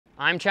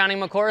I'm Channing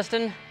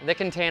McCorriston, the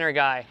Container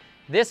Guy.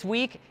 This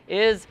week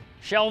is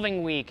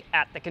shelving week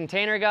at the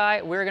Container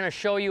Guy. We're going to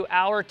show you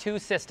our two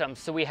systems.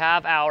 So we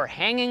have our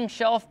hanging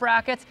shelf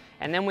brackets,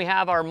 and then we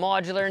have our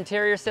modular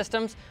interior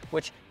systems,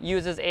 which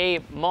uses a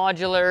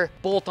modular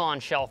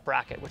bolt-on shelf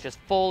bracket, which is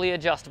fully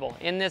adjustable.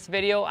 In this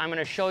video, I'm going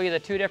to show you the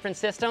two different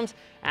systems,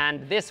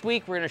 and this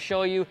week we're going to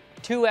show you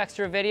two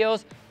extra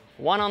videos,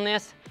 one on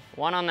this,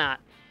 one on that.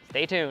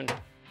 Stay tuned.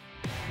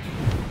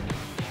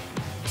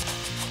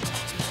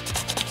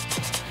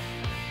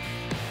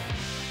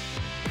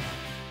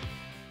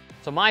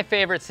 So my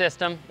favorite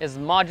system is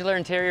the modular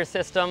interior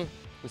system.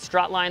 We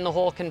strut line the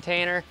whole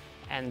container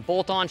and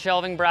bolt-on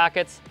shelving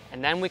brackets,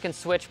 and then we can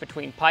switch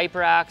between pipe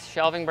racks,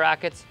 shelving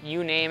brackets,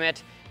 you name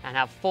it, and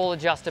have full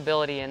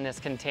adjustability in this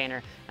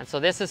container. And so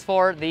this is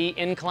for the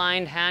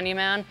inclined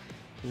handyman.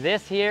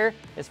 This here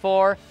is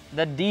for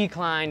the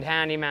declined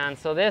handyman.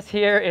 So this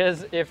here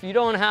is if you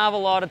don't have a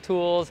lot of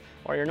tools,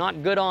 or you're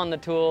not good on the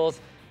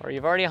tools, or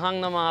you've already hung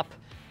them up,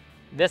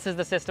 this is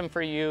the system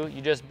for you.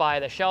 You just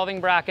buy the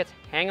shelving brackets,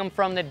 hang them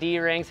from the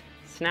D-rings,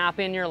 snap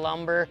in your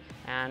lumber,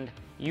 and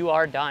you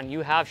are done.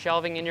 You have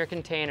shelving in your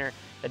container.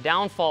 The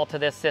downfall to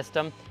this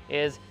system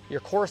is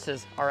your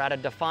courses are at a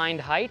defined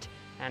height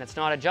and it's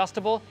not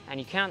adjustable, and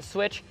you can't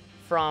switch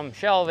from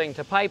shelving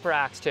to pipe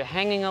racks to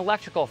hanging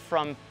electrical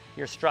from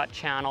your strut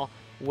channel,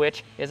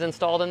 which is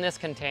installed in this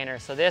container.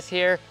 So this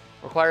here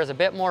requires a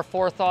bit more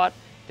forethought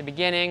at the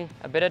beginning,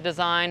 a bit of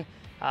design,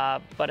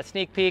 but a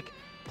sneak peek.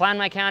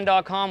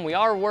 PlanMyCan.com, we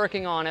are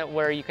working on it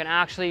where you can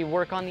actually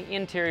work on the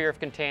interior of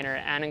container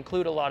and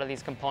include a lot of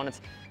these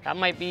components. That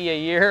might be a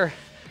year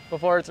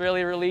before it's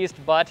really released,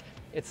 but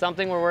it's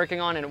something we're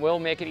working on and it will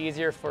make it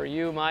easier for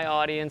you, my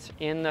audience,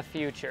 in the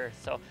future.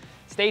 So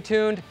stay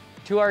tuned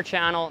to our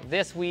channel.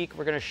 This week,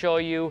 we're gonna show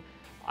you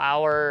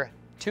our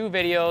two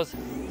videos.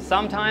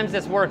 Sometimes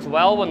this works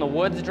well when the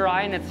wood's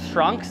dry and it's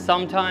shrunk.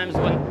 Sometimes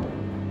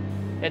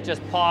when it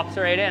just pops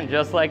right in,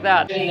 just like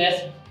that. In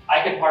this,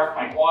 I could park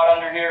my quad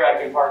under here,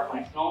 I could park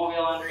my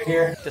snowmobile under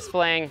here.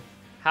 Displaying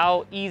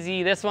how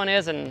easy this one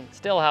is and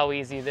still how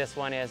easy this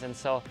one is. And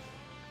so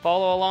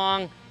follow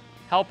along,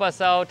 help us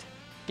out,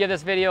 give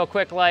this video a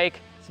quick like,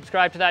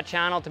 subscribe to that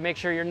channel to make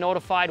sure you're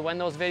notified when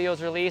those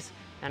videos release.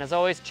 And as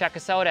always, check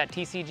us out at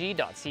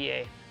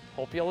tcg.ca.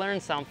 Hope you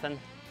learned something.